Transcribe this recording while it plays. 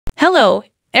Hello,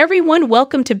 everyone.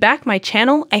 Welcome to back my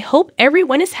channel. I hope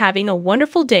everyone is having a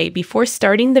wonderful day. Before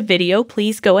starting the video,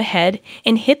 please go ahead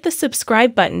and hit the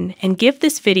subscribe button and give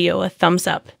this video a thumbs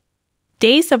up.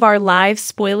 Days of Our Lives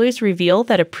spoilers reveal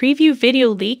that a preview video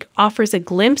leak offers a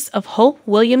glimpse of Hope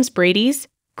Williams-Brady's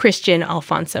Christian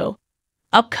Alfonso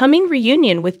upcoming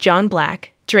reunion with John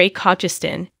Black, Drake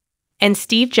Hutchiston, and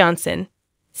Steve Johnson,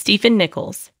 Stephen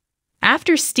Nichols.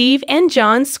 After Steve and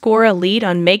John score a lead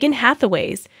on Megan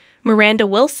Hathaway's Miranda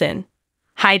Wilson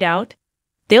Hideout,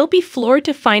 they'll be floored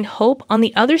to find Hope on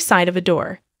the other side of a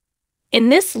door. In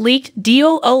this leaked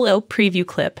DOOO preview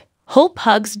clip, Hope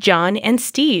hugs John and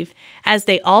Steve as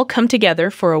they all come together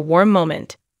for a warm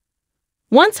moment.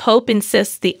 Once Hope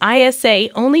insists the ISA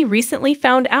only recently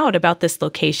found out about this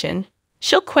location,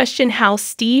 she'll question how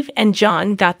Steve and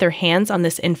John got their hands on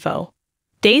this info.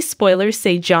 Days spoilers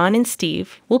say John and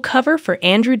Steve will cover for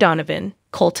Andrew Donovan,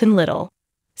 Colton Little,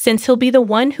 since he'll be the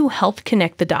one who helped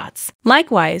connect the dots.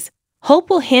 Likewise, Hope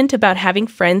will hint about having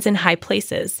friends in high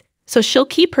places, so she'll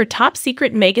keep her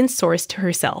top-secret Megan source to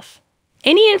herself.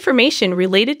 Any information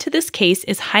related to this case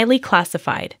is highly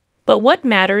classified, but what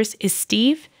matters is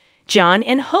Steve, John,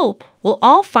 and Hope will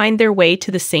all find their way to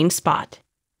the same spot.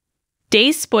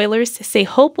 Days spoilers say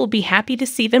Hope will be happy to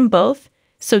see them both,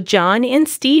 so John and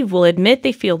Steve will admit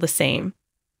they feel the same.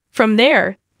 From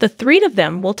there, the three of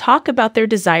them will talk about their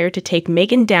desire to take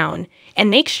Megan down and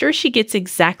make sure she gets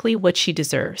exactly what she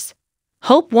deserves.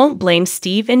 Hope won't blame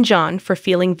Steve and John for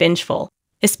feeling vengeful,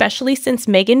 especially since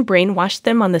Megan brainwashed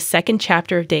them on the second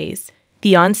chapter of Days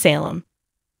Beyond Salem.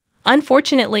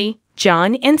 Unfortunately,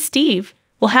 John and Steve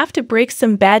will have to break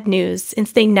some bad news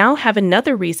since they now have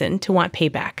another reason to want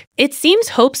payback. It seems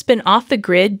Hope's been off the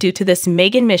grid due to this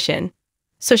Megan mission,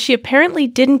 so she apparently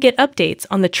didn't get updates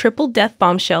on the triple death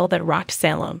bombshell that rocked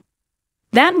Salem.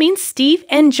 That means Steve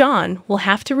and John will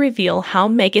have to reveal how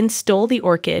Megan stole the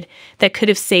orchid that could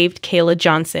have saved Kayla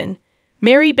Johnson,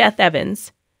 Mary Beth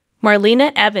Evans,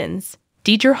 Marlena Evans,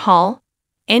 Deidre Hall,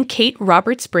 and Kate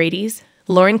Roberts-Brady's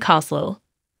Lauren Koslow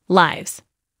lives.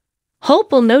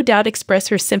 Hope will no doubt express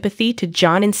her sympathy to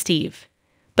John and Steve,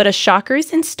 but a shocker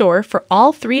is in store for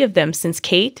all three of them since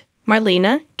Kate,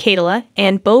 Marlena, Kayla,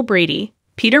 and Bo Brady,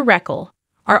 Peter Reckel,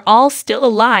 are all still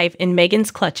alive in Megan's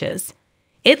clutches.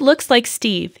 It looks like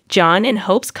Steve, John, and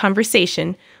Hope's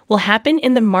conversation will happen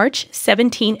in the March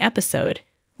 17 episode,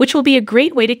 which will be a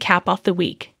great way to cap off the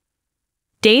week.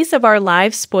 Days of Our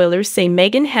Lives spoilers say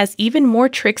Megan has even more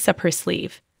tricks up her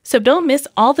sleeve, so don't miss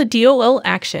all the DOL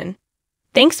action.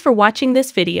 Thanks for watching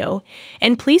this video,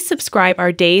 and please subscribe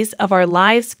our Days of Our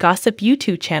Lives Gossip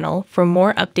YouTube channel for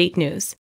more update news.